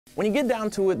When you get down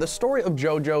to it, the story of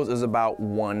JoJo's is about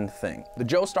one thing: the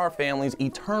Joestar family's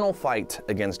eternal fight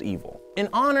against evil. In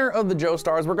honor of the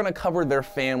Joestars, we're gonna cover their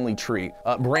family tree,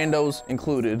 Brando's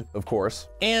included, of course.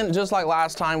 And just like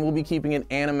last time, we'll be keeping it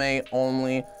anime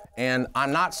only. And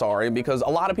I'm not sorry, because a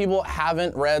lot of people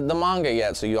haven't read the manga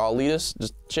yet, so y'all lead us,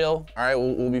 just chill. All right,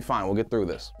 we'll be fine, we'll get through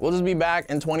this. We'll just be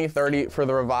back in 2030 for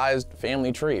the revised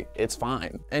family tree. It's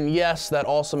fine. And yes, that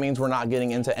also means we're not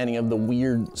getting into any of the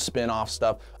weird spin-off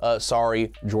stuff.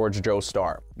 Sorry, George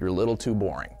Joestar, you're a little too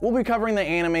boring. We'll be covering the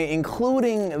anime,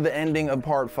 including the ending of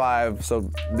part 5,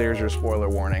 so there's your spoiler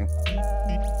warning.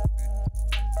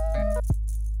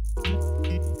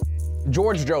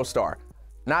 George Joestar.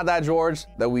 Not that George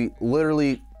that we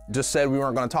literally just said we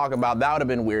weren't gonna talk about. That would have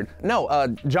been weird. No,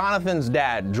 Jonathan's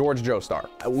dad, George Joestar.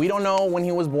 We don't know when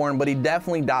he was born, but he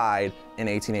definitely died in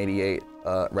 1888.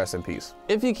 Rest in peace.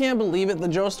 If you can't believe it, the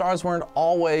Joestars weren't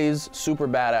always super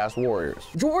badass warriors.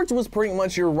 George was pretty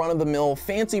much your run-of-the-mill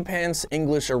fancy pants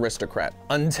English aristocrat,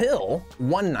 until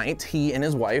one night he and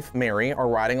his wife, Mary, are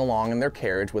riding along in their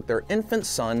carriage with their infant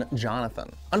son, Jonathan.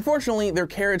 Unfortunately, their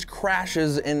carriage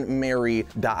crashes and Mary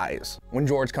dies. When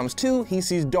George comes to, he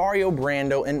sees Dario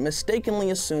Brando and mistakenly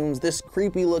assumes this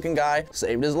creepy-looking guy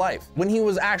saved his life, when he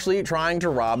was actually trying to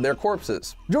rob their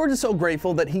corpses. George is so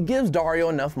grateful that he gives Dario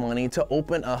enough money to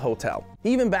open a hotel.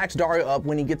 He even backs Dario up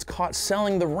when he gets caught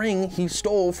selling the ring he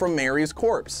stole from Mary's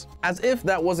corpse. As if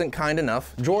that wasn't kind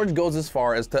enough, George goes as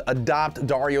far as to adopt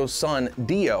Dario's son,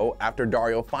 Dio, after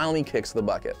Dario finally kicks the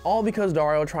bucket. All because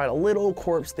Dario tried a little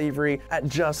corpse thievery at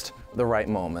just the right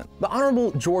moment. The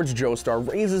Honorable George Joestar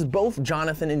raises both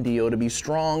Jonathan and Dio to be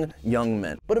strong young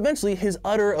men, but eventually his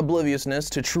utter obliviousness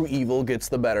to true evil gets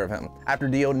the better of him. After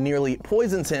Dio nearly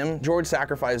poisons him, George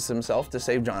sacrifices himself to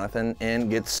save Jonathan and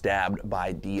gets stabbed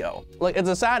by Dio. Like, it's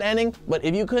a sad ending, but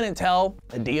if you couldn't tell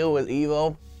that Dio was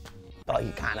evil, oh,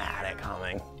 you kinda had it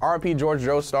coming. RIP George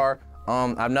Joestar.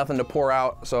 I have nothing to pour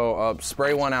out, so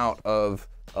spray one out of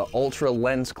Ultra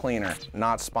Lens Cleaner,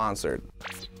 not sponsored.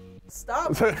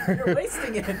 Stop, you're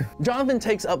wasting it. Jonathan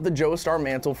takes up the Joestar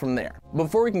mantle from there.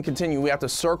 Before we can continue, we have to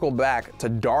circle back to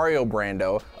Dario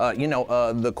Brando,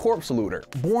 the corpse looter.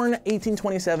 Born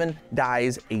 1827,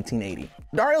 dies 1880.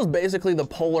 Dario's basically the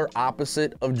polar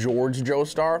opposite of George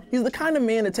Joestar. He's the kind of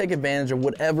man to take advantage of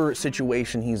whatever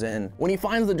situation he's in. When he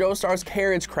finds the Joestar's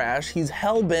carriage crash, he's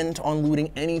hell-bent on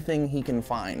looting anything he can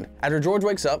find. After George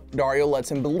wakes up, Dario lets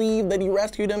him believe that he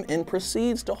rescued him and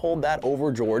proceeds to hold that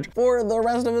over George for the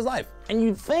rest of his life. And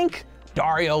you'd think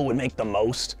Dario would make the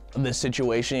most of this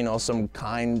situation, some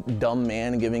kind, dumb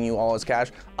man giving you all his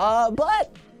cash.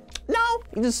 But no,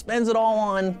 he just spends it all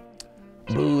on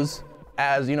booze,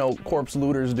 as corpse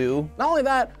looters do. Not only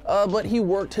that, but he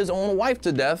worked his own wife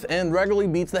to death and regularly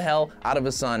beats the hell out of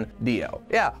his son, Dio.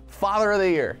 Yeah, father of the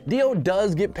year. Dio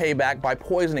does get payback by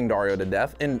poisoning Dario to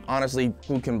death, and honestly,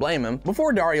 who can blame him?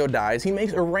 Before Dario dies, he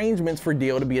makes arrangements for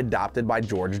Dio to be adopted by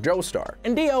George Joestar.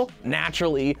 And Dio,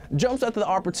 naturally, jumps at the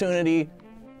opportunity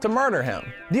to murder him.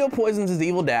 Dio poisons his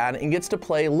evil dad and gets to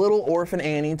play little orphan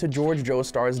Annie to George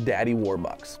Joestar's daddy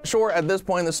Warbucks. Sure, at this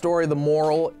point in the story, the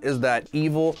moral is that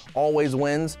evil always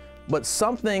wins, but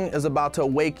something is about to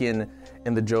awaken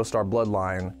in the Joestar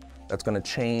bloodline that's gonna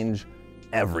change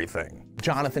everything.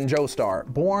 Jonathan Joestar,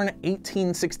 born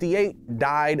 1868,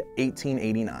 died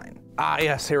 1889. Ah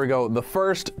yes, here we go, the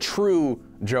first true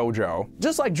JoJo.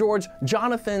 Just like George,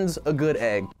 Jonathan's a good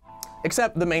egg,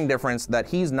 except the main difference that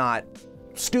he's not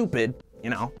stupid,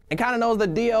 and kind of knows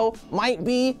that Dio might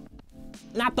be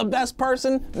not the best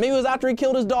person. Maybe it was after he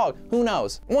killed his dog, who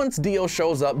knows? Once Dio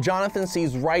shows up, Jonathan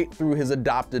sees right through his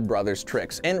adopted brother's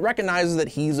tricks and recognizes that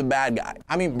he's a bad guy.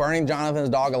 I mean, burning Jonathan's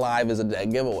dog alive is a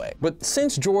dead giveaway. But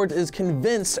since George is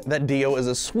convinced that Dio is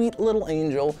a sweet little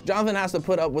angel, Jonathan has to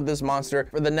put up with this monster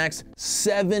for the next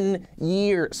 7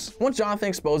 years. Once Jonathan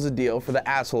exposes Dio for the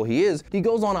asshole he is, he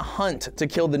goes on a hunt to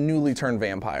kill the newly turned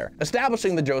vampire,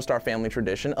 establishing the Joestar family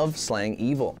tradition of slaying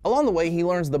evil. Along the way, he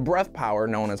learns the breath power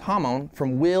known as Hamon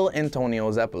from Will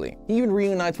Antonio Zeppeli. He even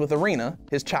reunites with Irina,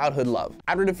 his childhood love.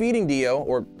 After defeating Dio,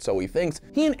 or so he thinks,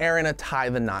 he and Irina tie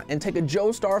the knot and take a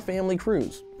Joestar family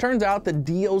cruise. Turns out that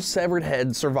Dio's severed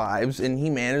head survives and he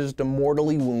manages to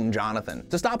mortally wound Jonathan.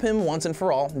 To stop him once and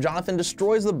for all, Jonathan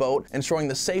destroys the boat, ensuring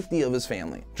the safety of his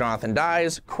family. Jonathan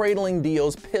dies, cradling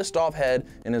Dio's pissed off head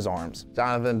in his arms.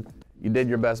 Jonathan, you did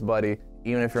your best, buddy.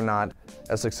 Even if you're not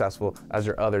as successful as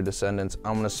your other descendants,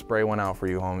 I'm gonna spray one out for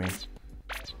you, homie.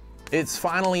 It's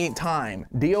finally time.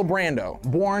 Dio Brando,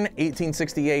 born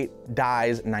 1868,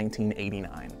 dies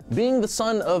 1989. Being the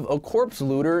son of a corpse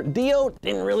looter, Dio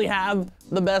didn't really have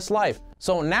the best life.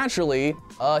 So naturally,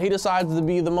 he decides to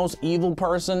be the most evil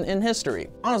person in history.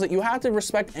 Honestly, you have to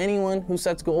respect anyone who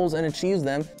sets goals and achieves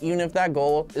them, even if that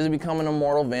goal is to become an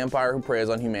immortal vampire who preys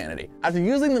on humanity. After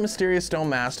using the mysterious stone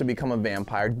mask to become a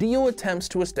vampire, Dio attempts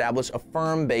to establish a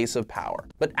firm base of power.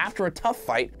 But after a tough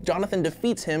fight, Jonathan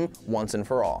defeats him once and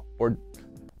for all. Or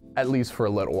at least for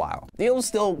a little while. Dio's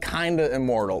still kinda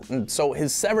immortal, and so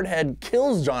his severed head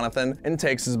kills Jonathan and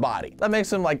takes his body. That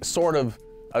makes him like sort of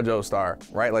a Joestar,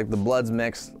 right? Like the blood's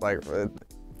mixed, like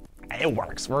it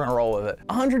works, we're gonna roll with it.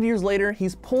 100 years later,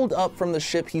 he's pulled up from the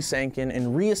ship he sank in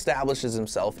and reestablishes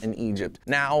himself in Egypt,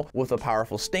 now with a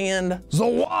powerful stand,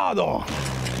 Zawada!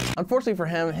 Unfortunately for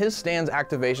him, his stand's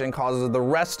activation causes the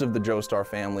rest of the Joestar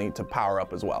family to power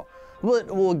up as well.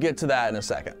 But we'll get to that in a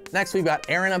second. Next, we've got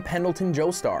Adrian Pendleton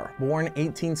Joestar, born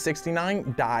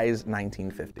 1869, dies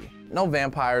 1950. No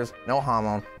vampires, no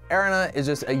hormone. Adrian is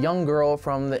just a young girl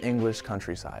from the English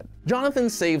countryside. Jonathan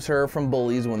saves her from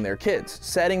bullies when they're kids,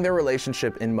 setting their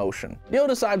relationship in motion. Dio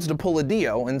decides to pull a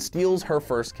Dio and steals her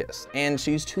first kiss, and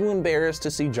she's too embarrassed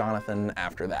to see Jonathan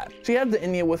after that. She heads to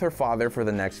India with her father for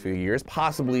the next few years,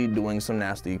 possibly doing some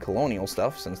nasty colonial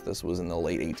stuff since this was in the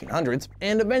late 1800s,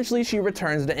 and eventually she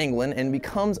returns to England and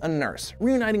becomes a nurse,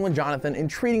 reuniting with Jonathan and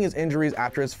treating his injuries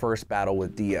after his first battle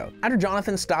with Dio. After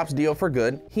Jonathan stops Dio for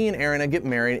good, he and Adrian get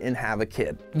married and have a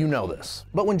kid. You know this.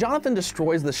 But when Jonathan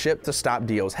destroys the ship to stop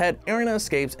Dio's head, Adrian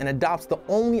escapes and adopts the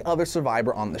only other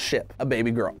survivor on the ship, a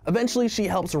baby girl. Eventually, she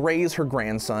helps raise her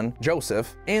grandson,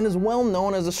 Joseph, and is well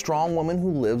known as a strong woman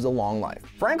who lives a long life.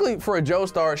 Frankly, for a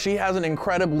Joestar, she has an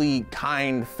incredibly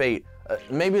kind fate.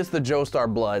 Maybe it's the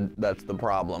Joestar blood that's the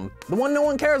problem. The one no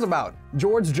one cares about,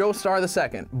 George Joestar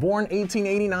II, born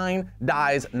 1889,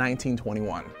 dies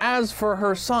 1921. As for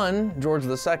her son, George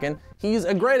II, he's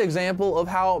a great example of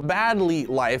how badly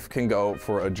life can go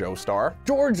for a Joestar.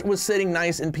 George was sitting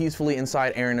nice and peacefully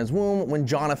inside Adrian's womb when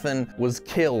Jonathan was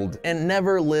killed and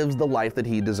never lives the life that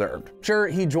he deserved. Sure,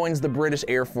 he joins the British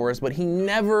Air Force, but he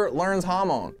never learns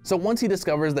hormone. So once he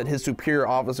discovers that his superior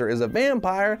officer is a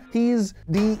vampire, he's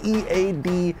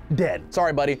DEAD dead.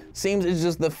 Sorry, buddy. Seems it's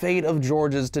just the fate of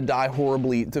George's to die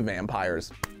horribly to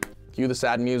vampires. Cue the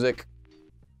sad music.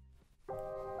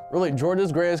 Really,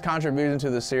 George's greatest contribution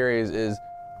to the series is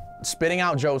spitting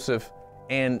out Joseph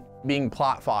and being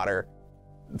plot fodder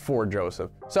for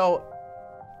Joseph. So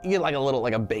you get like a little,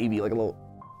 like a baby, like a little,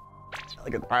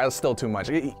 like all right, that's still too much.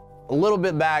 A little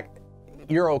bit back,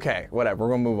 you're okay, whatever,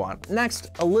 we're gonna move on.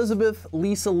 Next, Elizabeth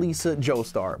Lisa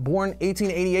Joestar, born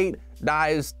 1888,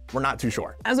 dies, we're not too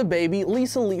sure. As a baby,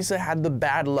 Lisa had the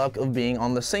bad luck of being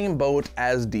on the same boat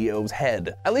as Dio's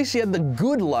head. At least she had the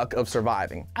good luck of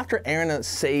surviving. After Adrian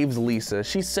saves Lisa,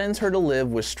 she sends her to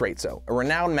live with Straizo, a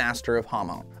renowned master of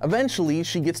hormone. Eventually,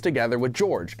 she gets together with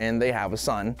George, and they have a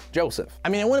son, Joseph. I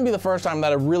mean, it wouldn't be the first time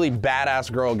that a really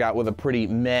badass girl got with a pretty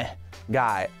meh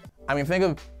guy. I mean, think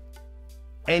of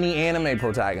any anime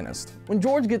protagonist. When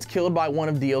George gets killed by one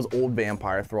of Dio's old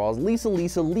vampire thralls, Lisa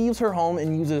leaves her home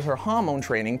and uses her hormone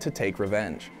training to take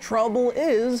revenge. Trouble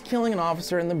is, killing an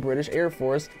officer in the British Air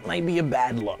Force might be a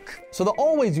bad look. So the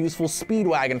always useful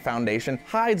Speedwagon Foundation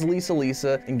hides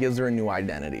Lisa and gives her a new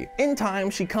identity. In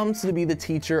time, she comes to be the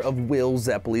teacher of Will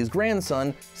Zeppeli's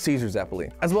grandson, Caesar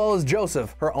Zeppeli, as well as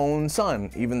Joseph, her own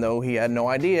son, even though he had no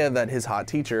idea that his hot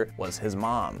teacher was his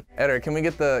mom. Editor, can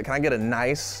I get a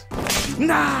nice?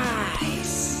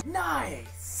 Nice!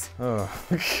 Nice!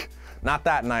 Not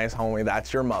that nice, homie,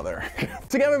 that's your mother.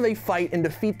 Together they fight and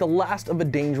defeat the last of a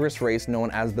dangerous race known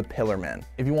as the Pillarmen.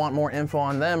 If you want more info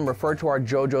on them, refer to our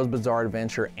JoJo's Bizarre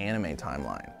Adventure anime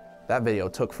timeline. That video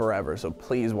took forever, so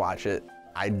please watch it.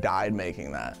 I died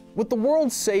making that. With the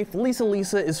world safe,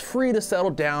 Lisa is free to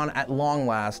settle down at long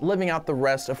last, living out the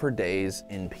rest of her days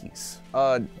in peace.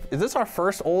 Is this our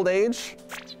first old age?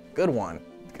 Good one.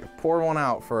 Pour one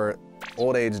out for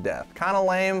old age death. Kind of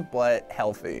lame, but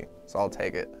healthy, so I'll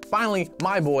take it. Finally,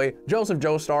 my boy, Joseph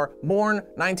Joestar, born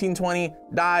 1920,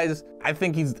 dies. I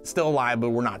think he's still alive, but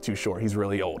we're not too sure. He's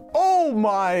really old. Oh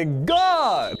my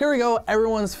God! Here we go,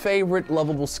 everyone's favorite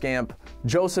lovable scamp,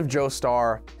 Joseph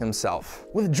Joestar himself.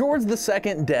 With George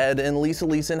II dead and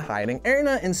Lisa in hiding, Adrian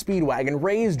and Speedwagon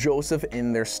raise Joseph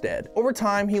in their stead. Over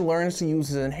time, he learns to use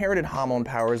his inherited hormone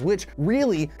powers, which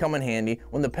really come in handy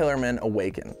when the Pillarmen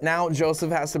awaken. Now,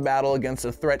 Joseph has to battle against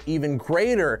a threat even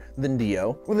greater than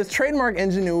Dio. With his trademark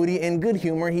ingenuity and good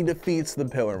humor, he defeats the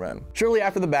Pillarmen. Shortly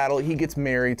after the battle, he gets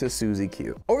married to Susie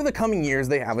Q. Over the coming years,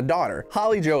 they have a daughter,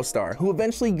 Holly Joestar, who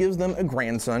eventually gives them a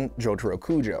grandson,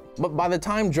 Jotaro. But by the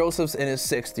time Joseph's in his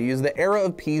 60s, the era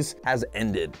of peace has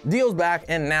ended. Dio's back,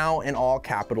 and now in all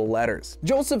capital letters.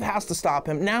 Joseph has to stop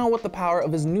him, now with the power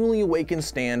of his newly awakened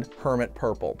stand, Hermit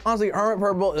Purple. Honestly, Hermit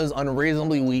Purple is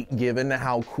unreasonably weak given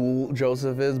how cool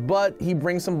Joseph is, but he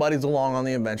brings some buddies along on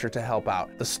the adventure to help out,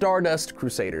 the Stardust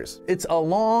Crusaders. It's a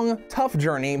long, tough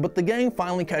journey, but the gang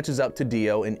finally catches up to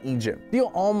Dio in Egypt. Dio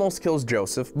almost kills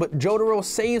Joseph, but Jotaro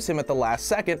saves him at the last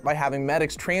second by having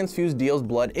medics transfuse Dio's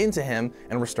blood into him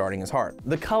and restarting his heart.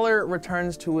 The color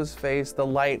returns to his face, the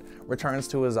light returns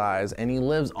to his eyes, and he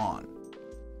lives on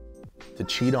to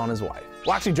cheat on his wife.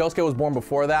 Well, actually, Josuke was born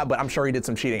before that, but I'm sure he did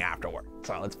some cheating afterward,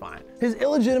 so it's fine. His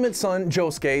illegitimate son,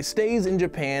 Josuke, stays in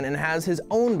Japan and has his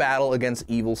own battle against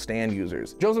evil stand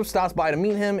users. Joseph stops by to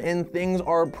meet him, and things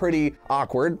are pretty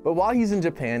awkward, but while he's in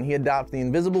Japan, he adopts the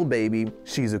invisible baby,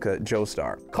 Shizuka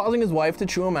Joestar, causing his wife to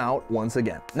chew him out once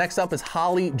again. Next up is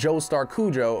Holly Joestar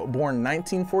Kujo, born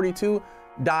 1942,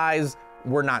 dies,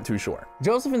 we're not too sure.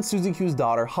 Joseph and Suzy Q's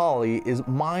daughter, Holly, is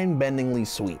mind-bendingly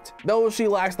sweet, though she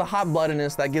lacks the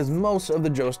hot-bloodedness that gives most of the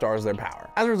Joestars their power.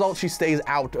 As a result, she stays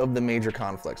out of the major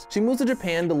conflicts. She moves to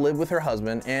Japan to live with her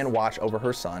husband and watch over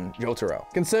her son,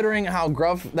 Jotaro. Considering how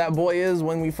gruff that boy is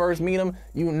when we first meet him,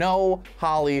 you know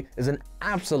Holly is an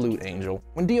absolute angel.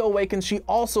 When Dio awakens, she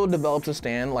also develops a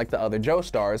stand like the other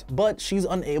Joestars, but she's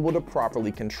unable to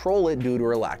properly control it due to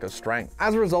her lack of strength.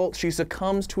 As a result, she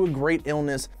succumbs to a great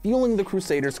illness, fueling the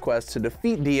Crusaders' quest to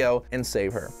defeat Dio and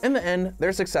save her. In the end,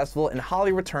 they're successful and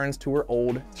Holly returns to her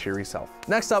old, cheery self.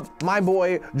 Next up, my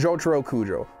boy, Jotaro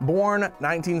Kujo. Born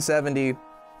 1970,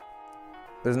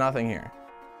 there's nothing here.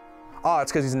 Oh,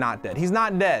 it's because he's not dead. He's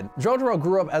not dead. Jotaro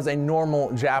grew up as a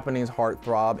normal Japanese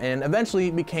heartthrob and eventually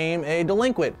became a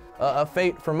delinquent, a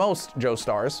fate for most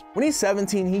Joestars. When he's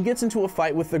 17, he gets into a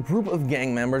fight with a group of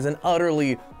gang members and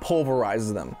utterly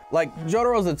pulverizes them. Like,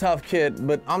 Jotaro's a tough kid,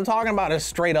 but I'm talking about a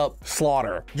straight up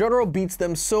slaughter. Jotaro beats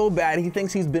them so bad he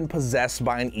thinks he's been possessed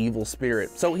by an evil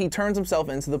spirit, so he turns himself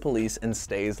into the police and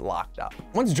stays locked up.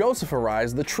 Once Joseph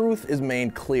arrives, the truth is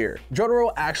made clear.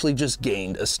 Jotaro actually just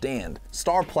gained a stand,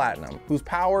 Star Platinum, whose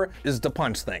power is to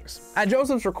punch things. At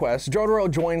Joseph's request, Jotaro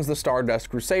joins the Stardust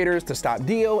Crusaders to stop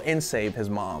Dio and save his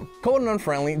mom. Cold and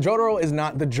unfriendly, Jotaro is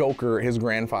not the Joker his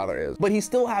grandfather is, but he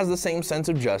still has the same sense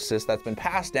of justice that's been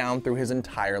passed down through his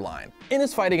entire line. In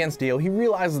his fight against Dio, he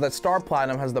realizes that Star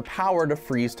Platinum has the power to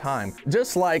freeze time,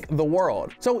 just like the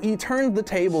world. So he turns the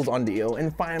tables on Dio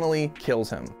and finally kills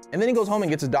him. And then he goes home and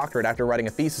gets his doctorate after writing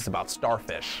a thesis about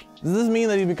starfish. Does this mean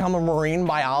that he's become a marine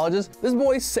biologist? This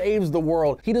boy saves the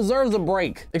world. He deserves a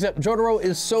break. Except Jotaro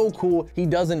is so cool, he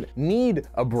doesn't need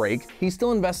a break. He's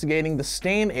still investigating the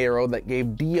stand arrow that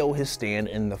gave Dio his stand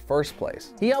in the first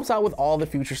place. He helps out with all the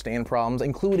future stand problems,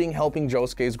 including helping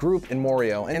Josuke's group in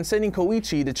Morio and sending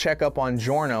Koichi to check up on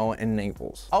Giorno in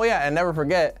Naples. Oh yeah, and never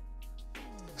forget,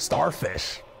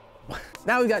 starfish.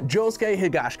 Now we got Josuke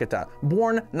Higashikata,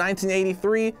 born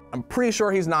 1983. I'm pretty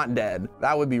sure he's not dead.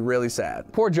 That would be really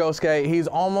sad. Poor Josuke, he's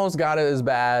almost got it as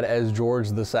bad as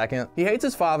George II. He hates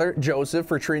his father, Joseph,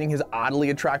 for treating his oddly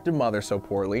attractive mother so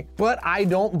poorly, but I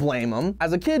don't blame him.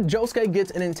 As a kid, Josuke gets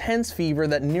an intense fever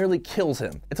that nearly kills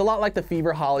him. It's a lot like the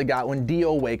fever Holly got when Dio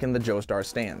awakened the Joestar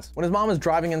stands. When his mom is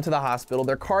driving him to the hospital,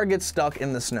 their car gets stuck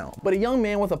in the snow, but a young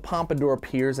man with a pompadour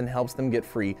appears and helps them get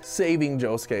free, saving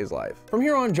Josuke's life. From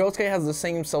here on, Josuke has the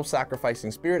same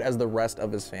self-sacrificing spirit as the rest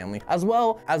of his family, as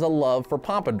well as a love for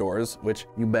pompadours, which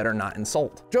you better not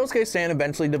insult. Josuke's stand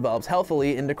eventually develops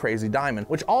healthily into Crazy Diamond,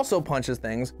 which also punches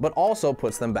things, but also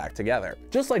puts them back together.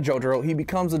 Just like Jotaro, he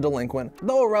becomes a delinquent,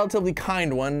 though a relatively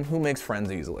kind one who makes friends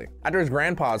easily. After his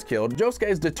grandpa is killed, Josuke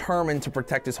is determined to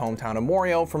protect his hometown of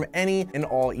Morio from any and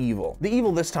all evil. The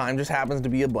evil this time just happens to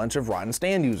be a bunch of rotten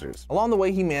stand users. Along the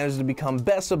way, he manages to become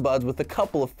best of buds with a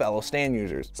couple of fellow stand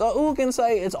users, so who can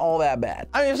say it's all that bad?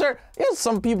 I mean, sure, yeah,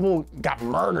 some people got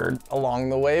murdered along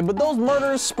the way, but those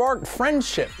murders sparked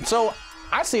friendship, so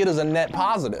I see it as a net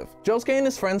positive. Josuke and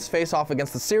his friends face off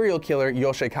against the serial killer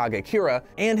Yoshikage Kira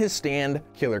and his stand,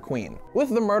 Killer Queen. With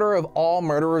the murder of all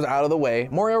murderers out of the way,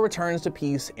 Morio returns to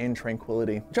peace and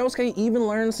tranquility. Josuke even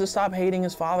learns to stop hating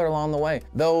his father along the way,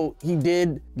 though he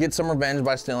did get some revenge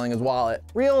by stealing his wallet.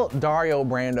 Real Dario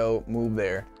Brando move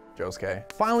there.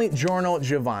 Josuke. Finally, Giorno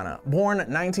Giovanna, born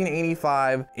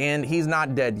 1985, and he's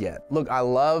not dead yet. Look, I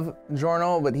love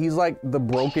Giorno, but he's like the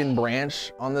broken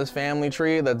branch on this family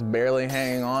tree that's barely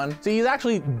hanging on. See, he's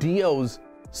actually Dio's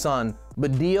son,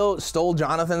 but Dio stole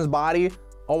Jonathan's body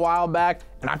a while back,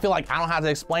 and I feel like I don't have to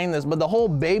explain this, but the whole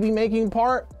baby making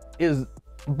part is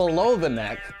below the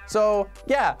neck. So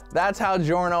yeah, that's how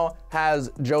Giorno has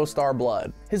Joestar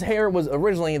blood. His hair was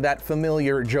originally that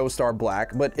familiar Joestar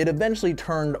black, but it eventually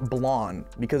turned blonde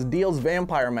because Deal's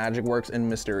vampire magic works in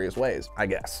mysterious ways, I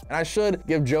guess. And I should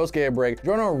give Josuke a break.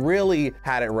 Giorno really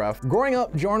had it rough. Growing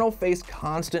up, Giorno faced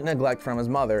constant neglect from his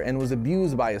mother and was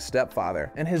abused by his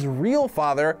stepfather. And his real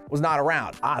father was not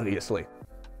around, obviously.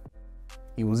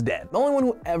 He was dead. The only one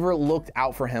who ever looked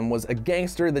out for him was a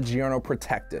gangster that Giorno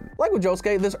protected. Like with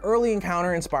Josuke, this early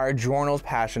encounter inspired Giorno's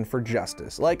passion for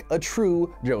justice, like a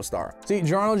true Joestar. See,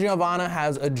 Giorno Giovanna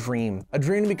has a dream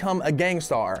to become a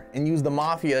gangstar and use the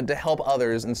mafia to help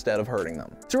others instead of hurting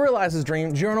them. To realize his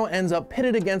dream, Giorno ends up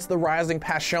pitted against the rising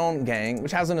Passion gang,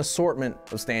 which has an assortment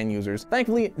of stand users.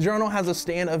 Thankfully, Giorno has a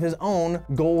stand of his own,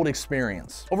 Gold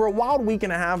Experience. Over a wild week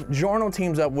and a half, Giorno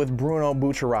teams up with Bruno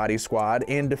Bucciarati's squad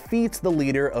and defeats the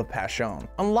leader of Passion,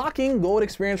 unlocking Gold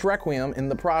Experience Requiem in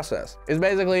the process. It's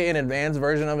basically an advanced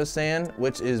version of his stand,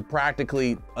 which is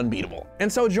practically unbeatable.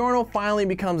 And so Giorno finally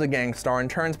becomes a gangstar and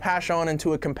turns Passion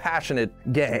into a compassionate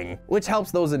gang, which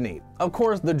helps those in need. Of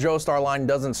course, the Joestar line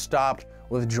doesn't stop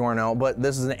with Giorno, but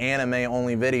this is an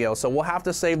anime-only video, so we'll have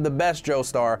to save the best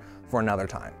Joestar for another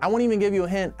time. I won't even give you a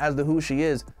hint as to who she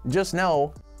is. Just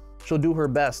know she'll do her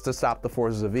best to stop the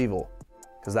forces of evil,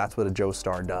 because that's what a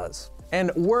Joestar does. And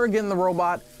we're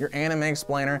GetintheRobot, your anime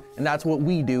explainer, and that's what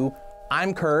we do.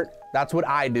 I'm Kurt, that's what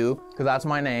I do, because that's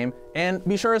my name. And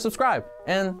be sure to subscribe,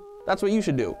 and that's what you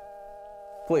should do.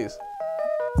 Please.